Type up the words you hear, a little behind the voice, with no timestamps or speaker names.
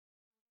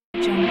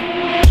jungle.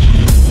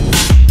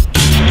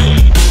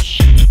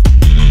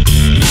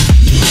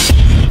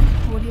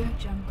 Audio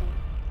jungle.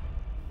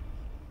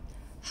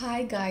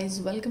 Hi guys,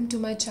 welcome to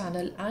my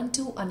channel and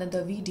to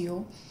another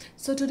video.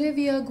 So today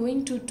we are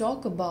going to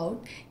talk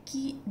about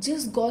कि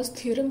जिस Gauss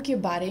theorem के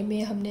बारे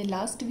में हमने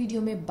last video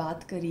में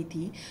बात करी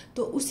थी,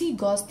 तो उसी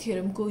गॉस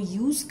थ्योरम को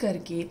यूज़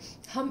करके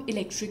हम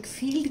इलेक्ट्रिक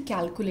फील्ड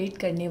कैलकुलेट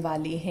करने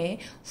वाले हैं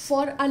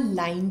for a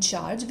line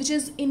charge which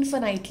is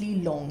infinitely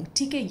long.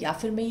 ठीक है, या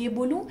फिर मैं ये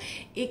बोलूँ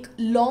एक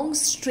लॉन्ग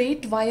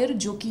स्ट्रेट वायर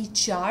जो कि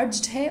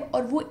चार्ज्ड है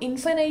और वो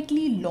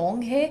इन्फिनाइटली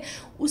लॉन्ग है,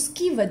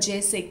 उसकी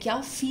वजह से क्या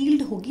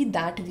फील्ड होगी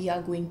that we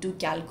are going to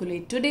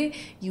calculate today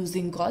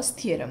using Gauss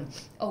theorem.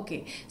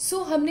 Okay, सो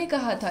हमने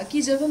कहा था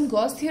कि जब हम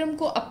गॉस थ्योरम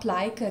को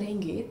अप्लाई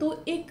करेंगे तो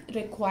एक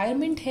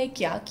रिक्वायरमेंट है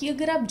क्या कि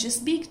अगर आप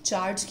जिस भी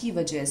चार्ज की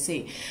वजह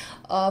से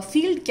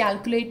फील्ड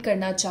कैलकुलेट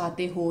करना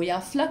चाहते हो या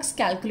फ्लक्स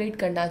कैलकुलेट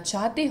करना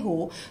चाहते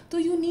हो, तो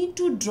you need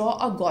to draw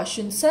a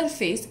Gaussian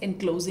surface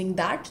enclosing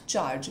that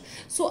charge.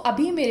 सो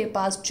अभी मेरे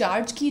पास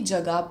चार्ज की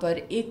जगह पर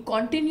एक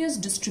कॉन्टिन्यूस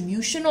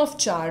डिस्ट्रीब्यूशन ऑफ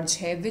चार्ज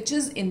है which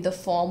is in the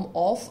form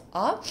of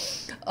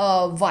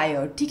a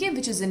wire. ठीक है,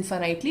 विच इज़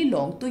इन्फिनाइटली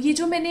लॉन्ग. तो ये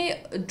जो मैंने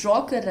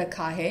ड्रॉ कर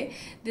रखा है,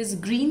 दिस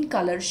ग्रीन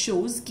कलर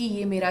शोज कि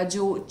ये मेरा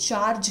जो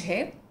चार्ज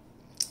है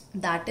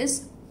दैट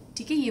इज,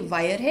 ठीक है, ये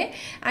वायर है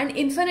एंड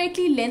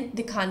इन्फिनाइटली लेंथ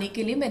दिखाने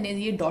के लिए मैंने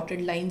ये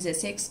डॉटेड लाइंस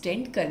ऐसे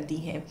एक्सटेंड कर दी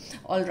हैं.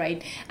 ऑल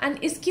राइट,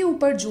 एंड इसके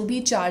ऊपर जो भी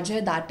चार्ज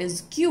है दैट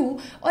इज क्यू.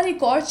 और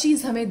एक और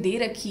चीज़ हमें दे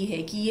रखी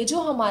है कि ये जो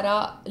हमारा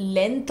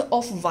लेंथ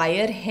ऑफ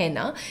वायर है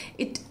ना,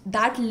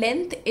 that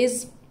length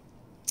is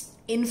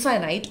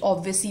infinite,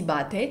 obvious ही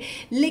बात है,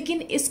 लेकिन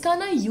इसका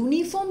ना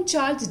यूनिफॉर्म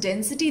चार्ज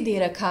डेंसिटी दे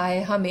रखा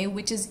है हमें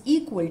which is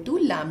equal to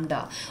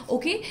lambda.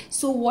 Okay,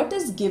 so what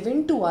is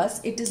given to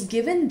us, it is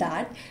given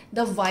that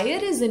the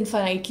wire is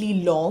infinitely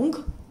long.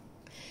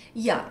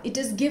 Yeah, it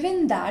is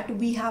given that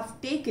we have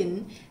taken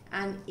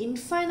an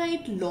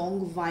infinite long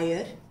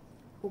wire,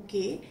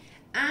 okay,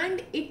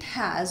 and it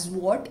has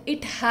what?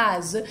 It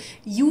has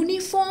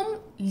uniform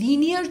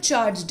linear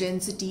charge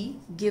density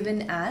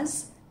given as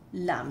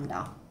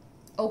lambda.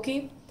 Okay,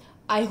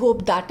 I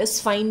hope that is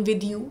fine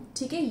with you.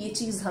 ठीक है, ये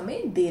चीज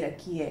हमें दे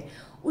रखी है.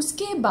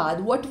 उसके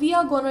बाद what we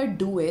are gonna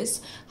do is,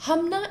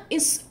 हम ना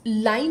इस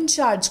लाइन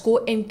चार्ज को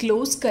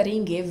एनक्लोज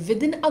करेंगे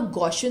with in a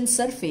Gaussian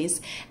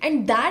surface and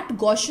that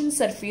Gaussian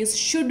surface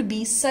should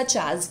be such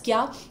as,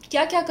 क्या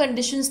क्या क्या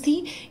कंडीशंस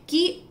थी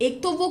कि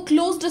एक तो वो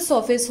क्लोज्ड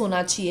सरफेस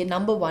होना चाहिए,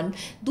 नंबर वन.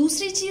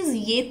 दूसरी चीज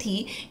ये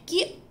थी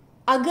कि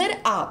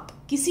अगर आप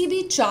किसी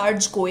भी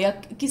चार्ज को या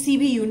किसी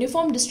भी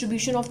यूनिफॉर्म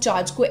डिस्ट्रीब्यूशन ऑफ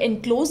चार्ज को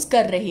एनक्लोज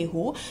कर रहे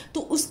हो,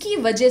 तो उसकी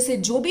वजह से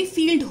जो भी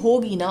फील्ड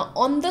होगी ना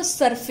ऑन द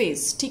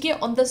सरफेस, ठीक है,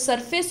 on the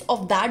surface of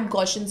that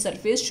Gaussian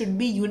surface should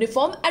be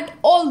uniform at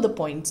all the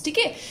points. ठीक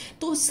है,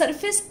 तो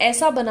सरफेस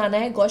ऐसा बनाना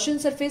है, गॉसियन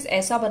सरफेस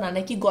ऐसा बनाना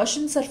है कि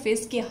गॉसियन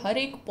सरफेस के हर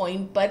एक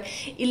पॉइंट पर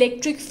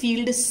इलेक्ट्रिक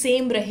फील्ड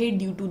सेम रहे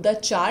due to the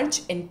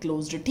charge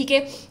enclosed. ठीक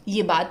है,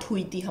 ये बात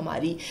हुई थी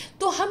हमारी.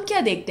 तो हम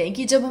क्या देखते हैं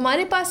कि जब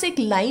हमारे पास एक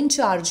लाइन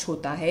चार्ज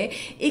होता है,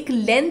 एक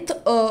लेंथ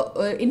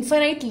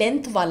इनफाइनाइट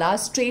लेंथ वाला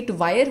स्ट्रेट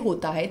वायर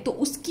होता है, तो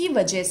उसकी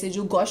वजह से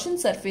जो गॉसियन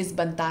सरफेस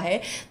बनता है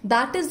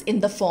that is in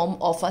the form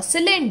of a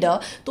cylinder.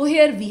 तो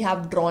here we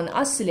have drawn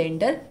a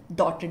cylinder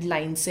dotted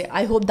line से.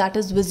 I hope that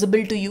is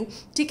visible to you.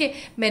 ठीक है,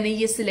 मैंने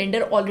ये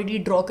सिलेंडर ऑलरेडी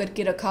ड्रॉ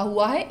करके रखा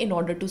हुआ है in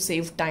order to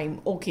save time.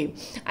 Okay,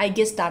 I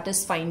guess that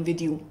is fine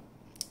with you.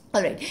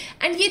 Alright,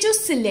 and ये जो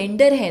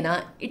सिलेंडर है ना,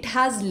 इट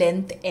हैज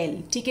लेंथ L.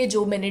 ठीक है,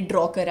 जो मैंने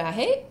ड्रॉ करा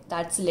है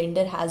that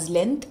cylinder has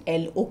length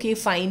L. Okay,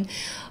 fine.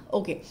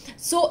 Okay,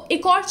 सो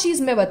एक और चीज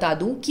मैं बता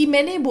दूं कि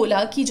मैंने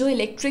बोला कि जो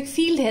इलेक्ट्रिक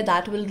फील्ड है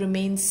that will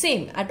remain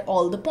same at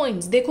all the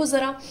points. देखो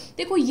जरा,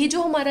 देखो ये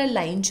जो हमारा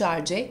लाइन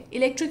चार्ज है,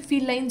 इलेक्ट्रिक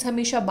फील्ड लाइंस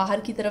हमेशा बाहर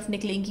की तरफ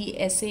निकलेंगी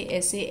ऐसे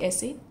ऐसे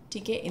ऐसे.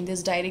 ठीक है, in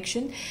this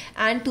direction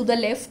and to the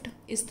left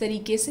इस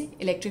तरीके से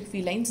इलेक्ट्रिक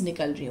फील्ड लाइंस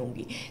निकल रही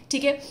होंगी.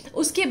 ठीक है,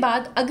 उसके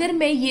बाद अगर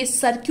मैं ये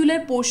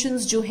सर्कुलर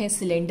पोर्शंस जो हैं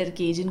सिलेंडर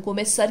के, जिनको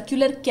मैं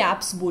सर्कुलर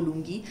कैप्स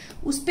बोलूंगी,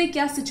 उस पे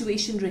क्या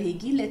सिचुएशन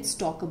रहेगी, let's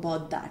talk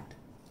about that.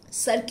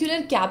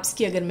 Circular caps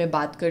की अगर मैं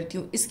बात करती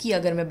हूँ, इसकी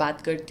अगर मैं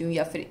बात करती हूँ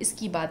या फिर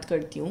इसकी बात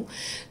करती हूँ,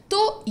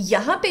 तो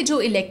यहाँ पे जो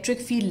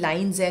इलेक्ट्रिक फील्ड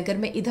लाइंस है, अगर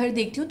मैं इधर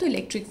देखती हूँ तो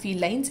इलेक्ट्रिक फील्ड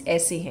लाइंस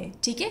ऐसे हैं.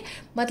 ठीक है,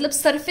 मतलब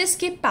सरफेस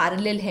के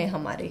पैरेलल हैं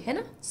हमारे, है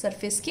ना,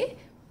 सरफेस के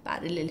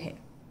पैरेलल हैं,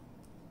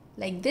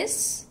 like this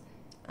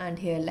and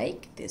here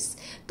like this.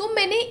 तो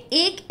मैंने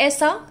एक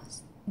ऐसा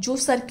जो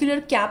सर्कुलर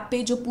कैप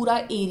पे जो पूरा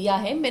एरिया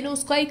है, मैंने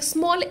उसका एक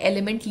स्मॉल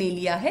एलिमेंट ले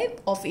लिया है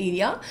ऑफ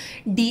एरिया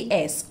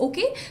ds.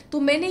 ओके, तो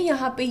मैंने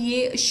यहाँ पे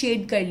ये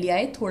शेड कर लिया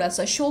है थोड़ा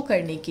सा शो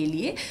करने के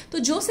लिए. तो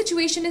जो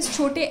सिचुएशन इस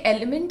छोटे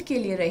एलिमेंट के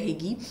लिए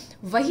रहेगी,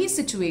 वही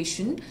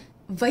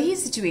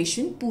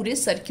सिचुएशन पूरे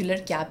सर्कुलर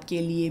कैप के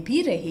लिए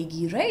भी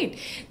रहेगी. राइट,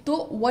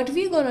 तो what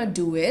we gonna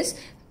do is,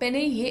 मैंने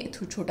ये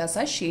छोटा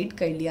सा शेड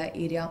कर लिया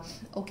एरिया.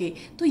 ओके,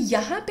 तो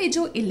यहाँ पे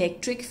जो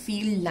इलेक्ट्रिक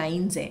फील्ड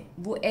लाइंस हैं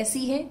वो ऐसी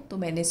हैं, तो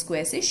मैंने इसको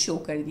ऐसे शो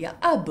कर दिया.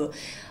 अब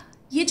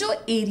ये जो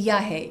एरिया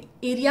है,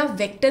 एरिया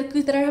वेक्टर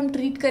की तरह हम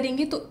ट्रीट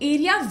करेंगे, तो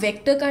एरिया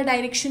वेक्टर का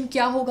डायरेक्शन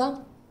क्या होगा,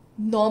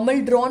 नॉर्मल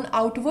ड्रॉन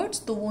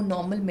आउटवर्ड्स, तो वो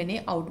नॉर्मल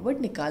मैंने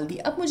आउटवर्ड निकाल दी।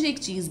 अब मुझे एक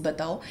चीज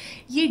बताओ,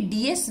 ये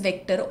ds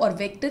वेक्टर और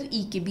वेक्टर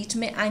e के बीच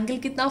में एंगल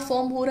कितना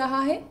फॉर्म हो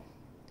रहा है?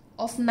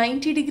 Of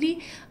 90 degree.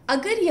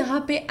 अगर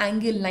यहाँ पे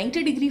एंगल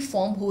 90 डिग्री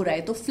फॉर्म हो रहा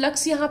है तो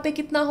फ्लक्स यहाँ पे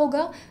कितना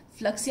होगा?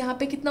 फ्लक्स यहाँ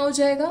पे कितना हो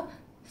जाएगा?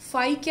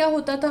 फाई क्या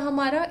होता था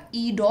हमारा?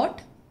 E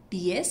dot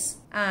ds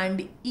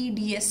and E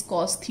ds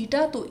cos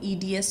theta, तो ई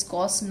ds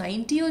cos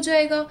 90 हो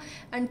जाएगा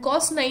एंड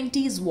cos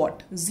 90 इज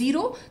व्हाट?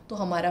 0, तो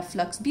हमारा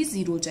फ्लक्स भी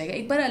 0 हो जाएगा।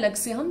 एक बार अलग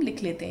से हम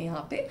लिख लेते हैं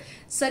यहाँ पे।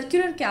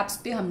 सर्कुलर कैप्स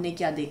पे हमने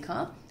क्या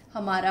देखा?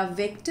 हमारा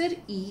vector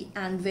e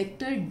and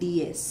vector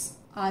ds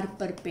are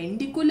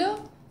perpendicular,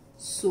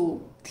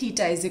 so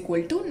theta is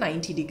equal to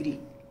 90 degree.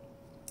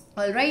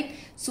 Alright,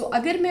 सो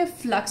अगर मैं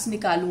फ्लक्स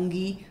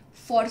निकालूंगी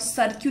फॉर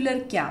सर्कुलर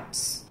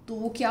कैप्स तो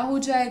वो क्या हो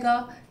जाएगा?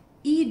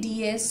 ई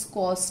ds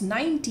cos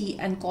 90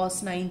 एंड cos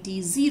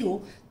 90 0,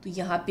 तो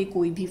यहाँ पे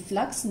कोई भी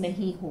फ्लक्स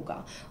नहीं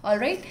होगा।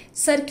 ऑलराइट,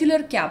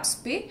 सर्कुलर कैप्स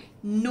पे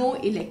no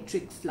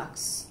electric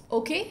flux.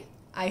 Okay,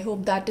 I hope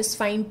that is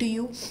fine to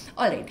you.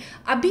 Alright,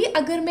 अभी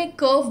अगर मैं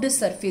कर्व्ड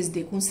सरफेस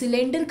देखूं,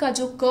 सिलेंडर का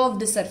जो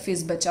कर्व्ड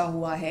सरफेस बचा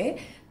हुआ है,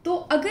 तो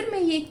अगर मैं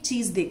ये एक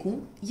चीज देखूं,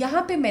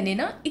 यहाँ पे मैंने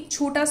ना एक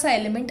छोटा सा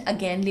एलिमेंट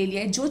अगेन ले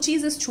लिया है। जो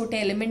चीज इस छोटे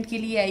एलिमेंट के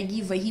लिए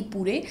आएगी वही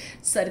पूरे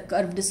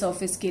कर्व्ड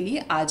सरफेस के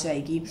लिए आ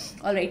जाएगी।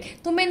 ऑलराइट,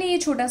 तो मैंने ये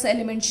छोटा सा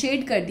एलिमेंट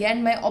शेड कर दिया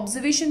and my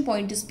observation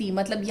point is P,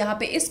 मतलब यहाँ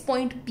पे इस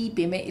पॉइंट P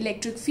पे मैं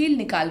इलेक्ट्रिक फील्ड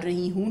निकाल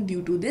रही हूँ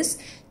due to this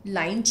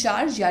line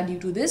charge या due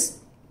to this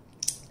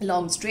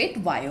long straight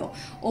wire.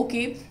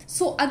 Okay,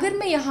 सो अगर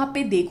मैं यहाँ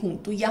पे देखूं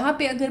तो यहाँ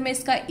पे अगर मैं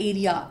इसका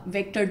एरिया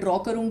वेक्टर ड्रॉ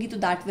करूंगी तो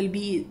that will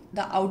be the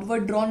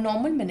outward drawn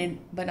normal, मैंने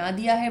बना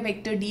दिया है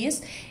vector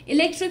ds।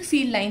 Electric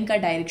field line का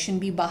डायरेक्शन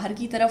भी बाहर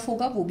की तरफ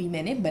होगा, वो भी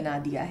मैंने बना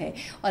दिया है।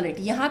 ऑलराइट,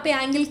 यहाँ पे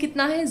एंगल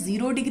कितना है?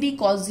 0 डिग्री,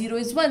 cos 0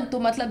 इज 1, तो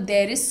मतलब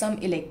there is some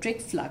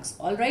electric flux.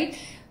 Alright,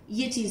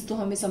 ये चीज तो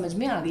हमें समझ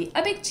में आ गई।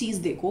 अब एक चीज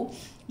देखो,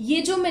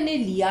 ये जो मैंने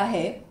लिया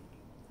है,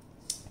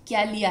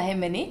 क्या लिया है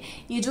मैंने?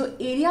 ये जो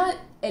एरिया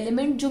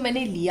एलिमेंट जो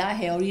मैंने लिया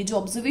है और ये जो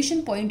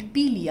ऑब्जर्वेशन पॉइंट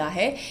P लिया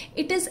है,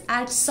 it is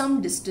at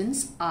some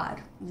distance r।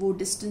 वो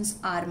डिस्टेंस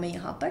r मैं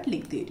यहाँ पर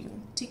लिख दे रही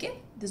हूँ, ठीक है?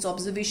 This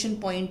observation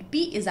point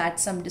P is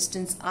at some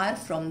distance r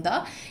from the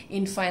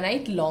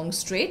infinite long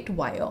straight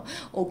wire.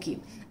 Okay,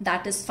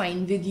 that is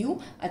fine with you.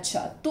 अच्छा,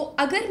 तो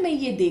अगर मैं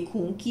ये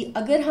देखूं कि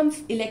अगर हम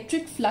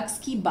इलेक्ट्रिक फ्लक्स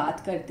की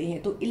बात करते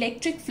हैं तो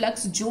इलेक्ट्रिक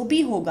फ्लक्स जो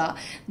भी होगा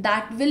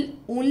that will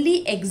only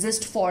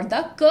exist for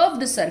the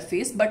curved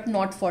surface but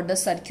not for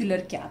the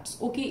circular caps.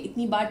 Okay,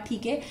 इतनी बात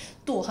ठीक है?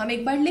 तो हम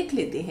एक बार लिख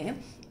लेते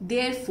हैं,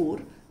 therefore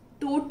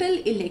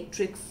total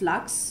electric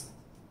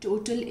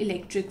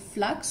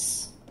flux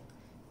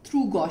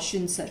through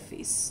Gaussian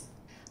surface.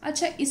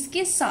 अच्छा,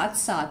 इसके साथ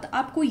साथ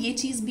आपको ये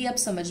चीज भी अब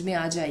समझ में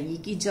आ जाएगी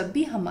कि जब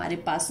भी हमारे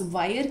पास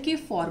वायर के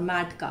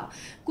फॉर्मेट का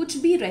कुछ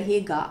भी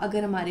रहेगा,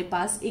 अगर हमारे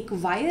पास एक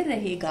वायर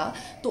रहेगा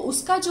तो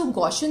उसका जो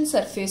गॉसियन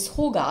सरफेस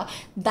होगा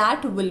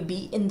that will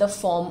be in the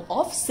form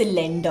of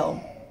cylinder.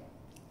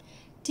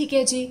 ठीक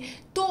है जी,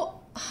 तो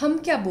हम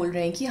क्या बोल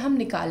रहे हैं कि हम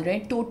निकाल रहे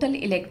हैं total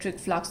electric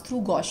flux through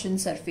Gaussian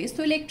surface.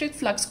 तो इलेक्ट्रिक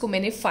फ्लक्स को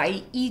मैंने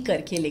फाई ई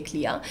करके लिख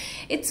लिया।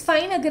 इट्स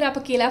फाइन अगर आप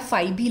अकेला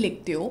फाई भी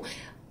लिखते हो।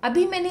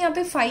 अभी मैंने यहाँ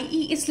पे फाई ई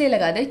इसलिए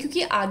लगा दिया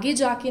क्योंकि आगे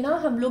जाके ना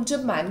हम लोग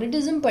जब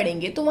मैग्नेटिज्म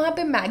पढ़ेंगे तो वहां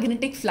पे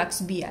मैग्नेटिक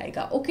फ्लक्स भी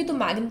आएगा। ओके, तो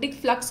मैग्नेटिक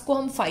फ्लक्स को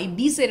हम फाई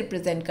बी से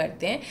रिप्रेजेंट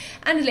करते हैं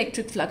एंड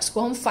इलेक्ट्रिक फ्लक्स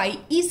को हम फाई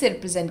ई से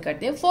रिप्रेजेंट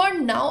करते हैं। फॉर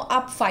नाउ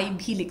आप फाई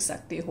भी लिख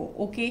सकते हो।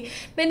 ओके,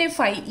 मैंने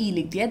फाई ई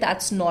लिख दिया,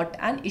 that's not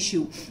an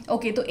issue.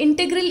 Okay, तो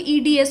इंटीग्रल ई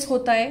डी एस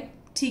होता है,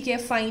 ठीक है,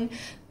 फाइन।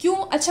 क्यों?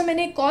 अच्छा,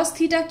 मैंने कॉस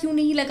थीटा क्यों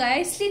नहीं लगाया?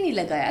 इसलिए नहीं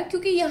लगाया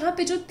क्योंकि यहाँ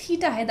पे जो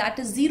थीटा है दैट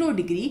इज 0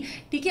 डिग्री।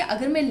 ठीक है,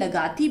 अगर मैं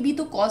लगाती भी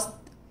तो कॉस,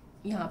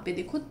 यहाँ पे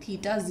देखो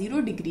थीटा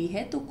 0 डिग्री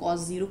है तो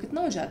cos 0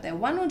 कितना हो जाता है?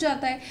 1 हो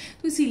जाता है,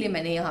 तो इसीलिए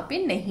मैंने यहाँ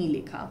पे नहीं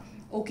लिखा।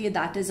 Okay,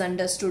 that is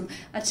understood.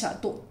 अच्छा,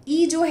 तो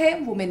E जो है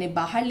वो मैंने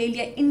बाहर ले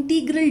लिया।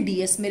 इंटीग्रल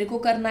ds मेरे को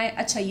करना है।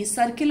 अच्छा, ये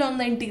सर्किल ऑन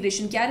द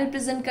इंटीग्रेशन क्या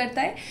रिप्रेजेंट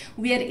करता है?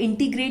 We are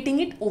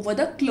integrating it over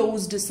the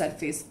closed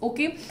surface.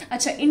 Okay,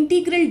 अच्छा,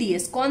 इंटीग्रल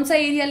ds कौन सा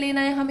एरिया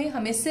लेना है हमें?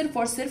 हमें सिर्फ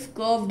और सिर्फ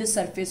कर्व्ड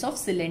सरफेस ऑफ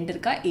सिलेंडर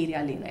का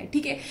एरिया लेना है।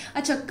 ठीक है,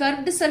 अच्छा,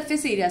 कर्व्ड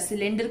सरफेस एरिया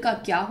सिलेंडर का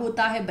क्या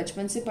होता है?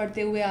 बचपन से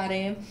पढ़ते हुए आ रहे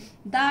हैं,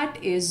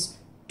 that is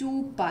 2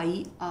 pi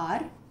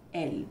r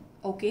l.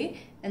 Okay,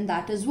 and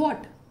that is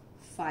what?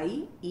 Phi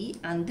E,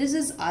 and this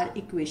is our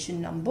equation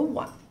number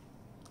 1.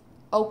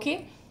 Okay,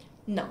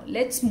 now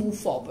let's move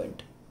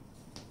forward.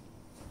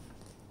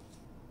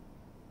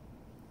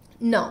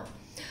 Now,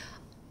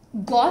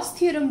 Gauss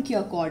theorem के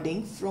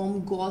according, from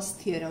Gauss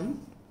theorem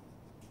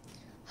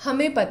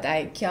हमें पता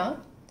है क्या?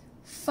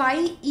 Phi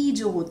E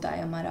जो होता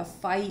है हमारा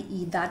Phi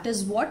E, that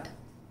is what?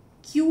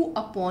 Q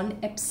upon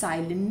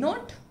epsilon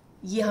naught.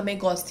 ये हमें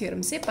गॉस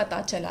थ्योरम से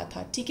पता चला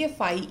था। ठीक है,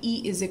 phi E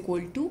is equal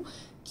to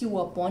Q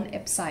upon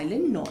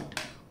epsilon not.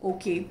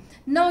 Okay,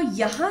 now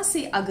यहां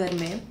से अगर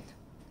मैं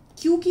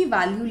क्यू की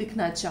वैल्यू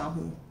लिखना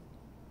चाहूं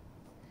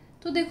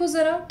तो देखो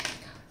जरा,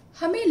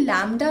 हमें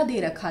लैम्डा दे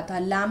रखा था।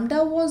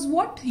 Lambda was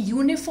what?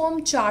 Uniform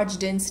charge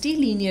density,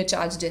 linear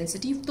charge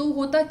density. तो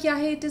होता क्या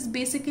है? It is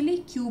basically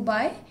Q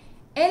by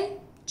L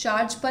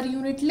charge per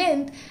unit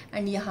length,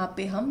 and यहाँ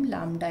पे हम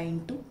लैम्डा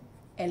इंटू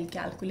L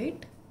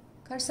कैलकुलेट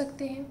कर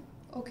सकते हैं.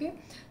 ओके,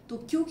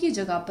 तो Q की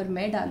जगह पर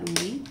मैं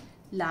डालूंगी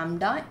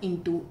lambda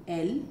into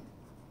L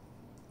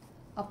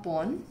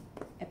upon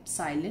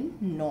epsilon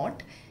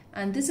not,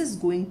 and this is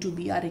going to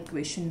be our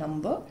equation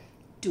number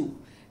 2.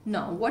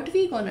 Now what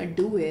we gonna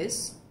do is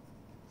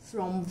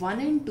from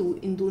 1 and 2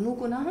 इन दोनों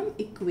को ना हम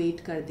इक्वेट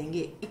कर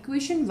देंगे.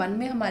 इक्वेशन 1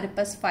 में हमारे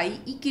पास फाई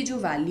ई की जो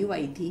वैल्यू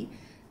आई थी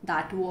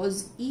that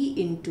was E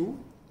into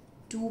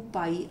 2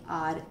 pi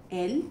R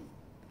L,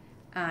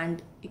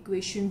 and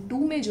equation 2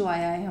 में जो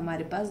आया है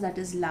हमारे पास that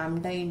is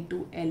lambda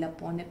into L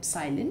upon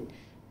epsilon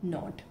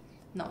not.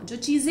 Now जो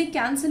चीज़ें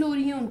कैंसिल हो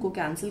रही हैं उनको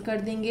कैंसिल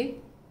कर देंगे,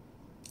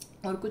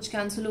 और कुछ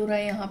कैंसिल हो रहा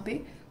है यहाँ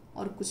पे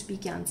और कुछ भी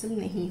कैंसिल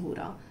नहीं हो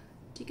रहा.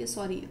 ठीक है,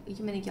 सॉरी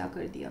ये मैंने क्या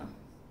कर दिया.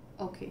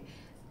 ओके,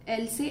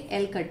 एल से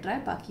एल कट रहा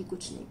है, बाकी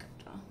कुछ नहीं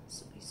कट रहा.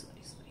 Sorry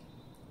sorry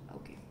sorry.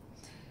 Okay,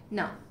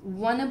 now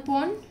 1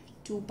 upon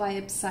 2 pi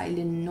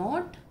epsilon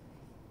not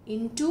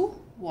into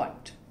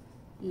what,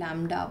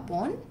 lambda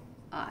upon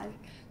are.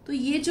 तो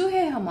ये जो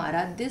है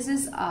हमारा this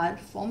is are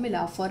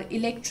formula for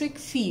electric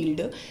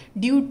field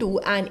due to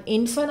N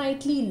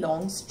infinitely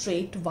long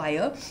straight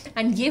wire,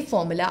 and ये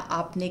फॉर्मूला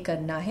आपने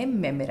करना है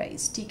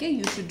मेमोराइज. ठीक है,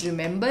 यू शुड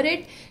रिमेंबर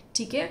इट.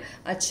 ठीक है,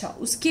 अच्छा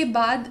उसके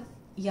बाद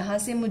यहाँ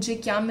से मुझे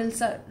क्या मिल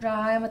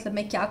रहा है, मतलब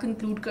मैं क्या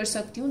कंक्लूड कर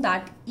सकती हूँ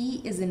that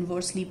E is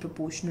inversely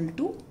proportional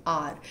to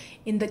R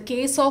in the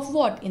case of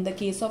what, in the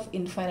case of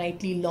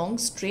infinitely long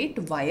straight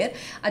wire.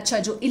 अच्छा,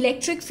 जो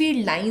इलेक्ट्रिक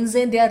फील्ड लाइंस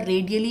हैं दे आर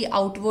रेडियली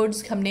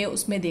आउटवर्ड्स, हमने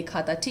उसमें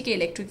देखा था. ठीक है,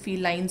 electric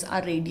field lines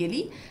are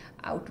radially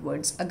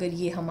outwards. अगर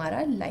ये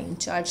हमारा लाइन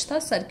चार्ज था,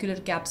 सर्कुलर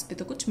कैप्स पे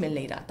तो कुछ मिल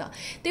नहीं रहा था.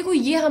 देखो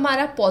ये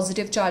हमारा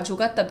पॉजिटिव चार्ज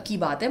होगा तब की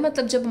बात है,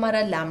 मतलब जब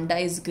हमारा लैम्डा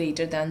इज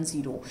ग्रेटर दैन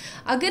 0.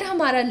 अगर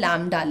हमारा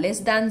लैम्डा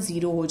लेस दैन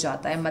 0 हो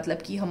जाता है,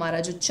 मतलब कि हमारा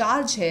जो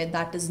चार्ज है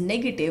दैट इज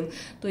नेगेटिव,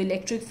 तो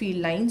इलेक्ट्रिक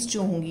फील्ड लाइंस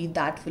जो होंगी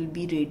that will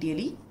be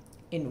radially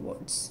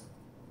inwards,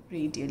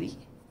 radially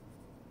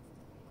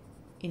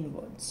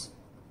inwards.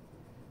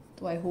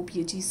 तो आई होप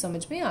ये चीज़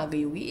समझ में आ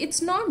गई होगी.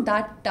 It's not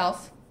that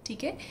tough.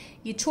 ठीक है,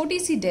 ये छोटी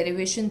सी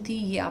डेरिवेशन थी,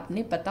 ये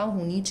आपने पता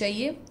होनी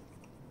चाहिए.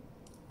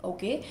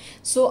 ओके,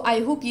 सो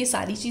आई होप ये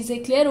सारी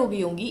चीज़ें क्लियर हो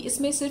गई होंगी.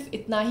 इसमें सिर्फ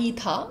इतना ही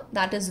था,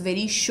 that is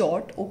very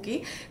short.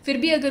 Okay, फिर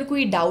भी अगर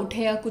कोई डाउट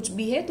है या कुछ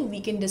भी है तो we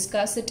can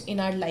discuss it in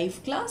our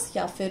live class,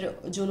 या फिर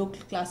जो लोग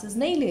क्लासेस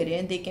नहीं ले रहे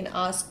हैं they can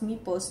ask me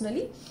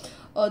personally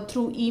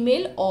through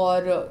email,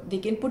 or they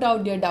can put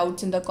out their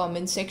doubts in the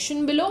comment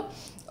section below.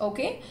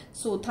 Okay,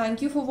 so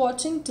thank you for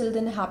watching. Till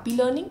then, happy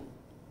learning.